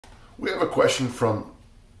We have a question from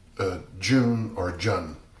June or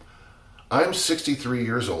Jun. I'm 63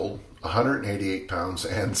 years old, 188 pounds,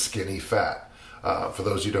 and skinny fat. For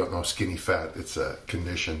those who don't know, skinny fat, it's a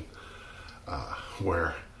condition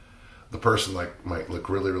where the person might look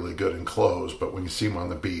really, really good in clothes, but when you see them on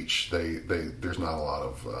the beach, there's not a lot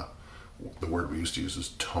of, the word we used to use is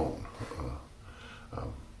tone.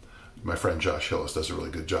 My friend Josh Hillis does a really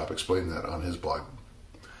good job explaining that on his blog.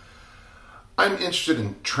 I'm interested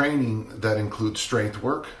in training that includes strength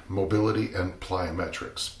work, mobility, and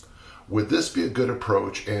plyometrics. Would this be a good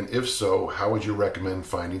approach, and if so, how would you recommend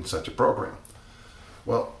finding such a program?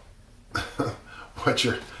 Well, what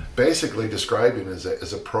you're basically describing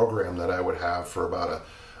is a program that I would have for about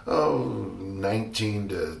a 19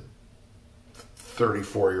 to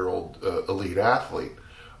 34-year-old elite athlete.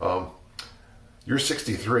 You're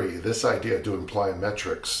 63. This idea of doing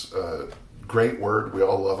plyometrics, great word. We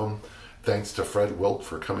all love them. Thanks to Fred Wilt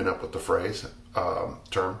for coming up with the phrase,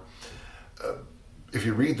 term. If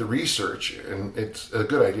you read the research, and it's a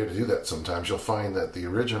good idea to do that sometimes, you'll find that the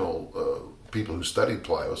original people who studied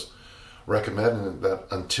plyos recommended that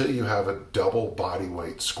until you have a double body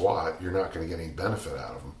weight squat, you're not going to get any benefit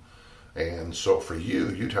out of them. And so for you,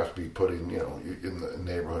 you'd have to be putting, in the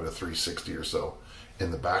neighborhood of 360 or so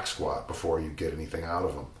in the back squat before you get anything out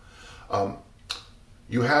of them.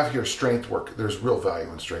 You have here strength work. There's real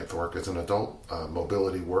value in strength work. As an adult,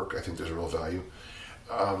 mobility work, I think there's real value.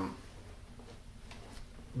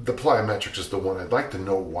 The plyometrics is the one. I'd like to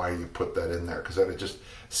know why you put that in there, because it just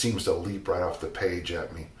seems to leap right off the page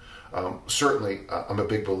at me. Certainly, I'm a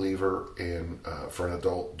big believer in, for an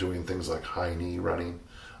adult, doing things like high knee running,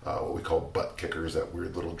 what we call butt kickers, that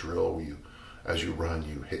weird little drill where as you run,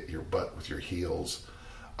 you hit your butt with your heels.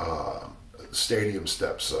 Stadium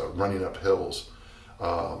steps, running up hills.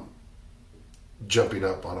 Jumping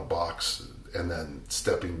up on a box and then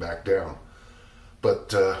stepping back down.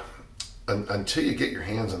 But until you get your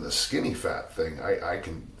hands on the skinny fat thing, I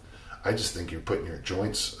just think you're putting your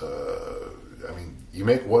joints, you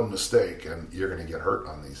make one mistake and you're going to get hurt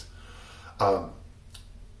on these.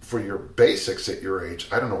 For your basics at your age,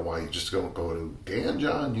 I don't know why you just don't go to Dan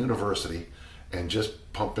John University and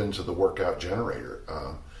just pump into the workout generator.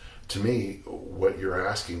 To me, what you're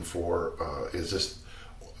asking for is just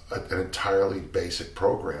an entirely basic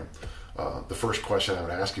program. The first question I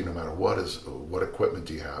would ask you, no matter what, is what equipment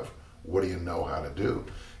do you have? What do you know how to do?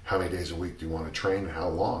 How many days a week do you want to train? And how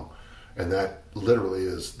long? And that literally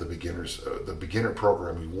is the beginner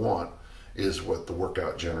program you want is what the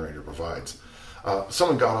workout generator provides.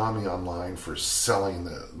 Someone got on me online for selling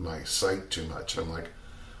my site too much. I'm like,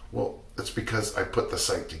 well, it's because I put the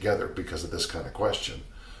site together because of this kind of question.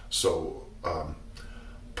 So,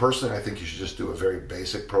 personally, I think you should just do a very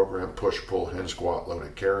basic program: push, pull, hinge, squat,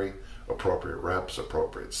 loaded carry, appropriate reps,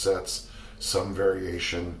 appropriate sets, some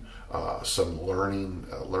variation, some learning,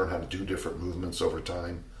 learn how to do different movements over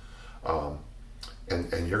time.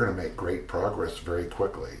 And you're going to make great progress very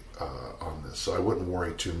quickly on this. So I wouldn't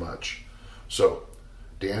worry too much. So,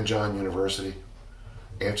 Dan John University,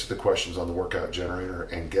 answer the questions on the workout generator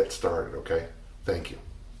and get started, okay? Thank you.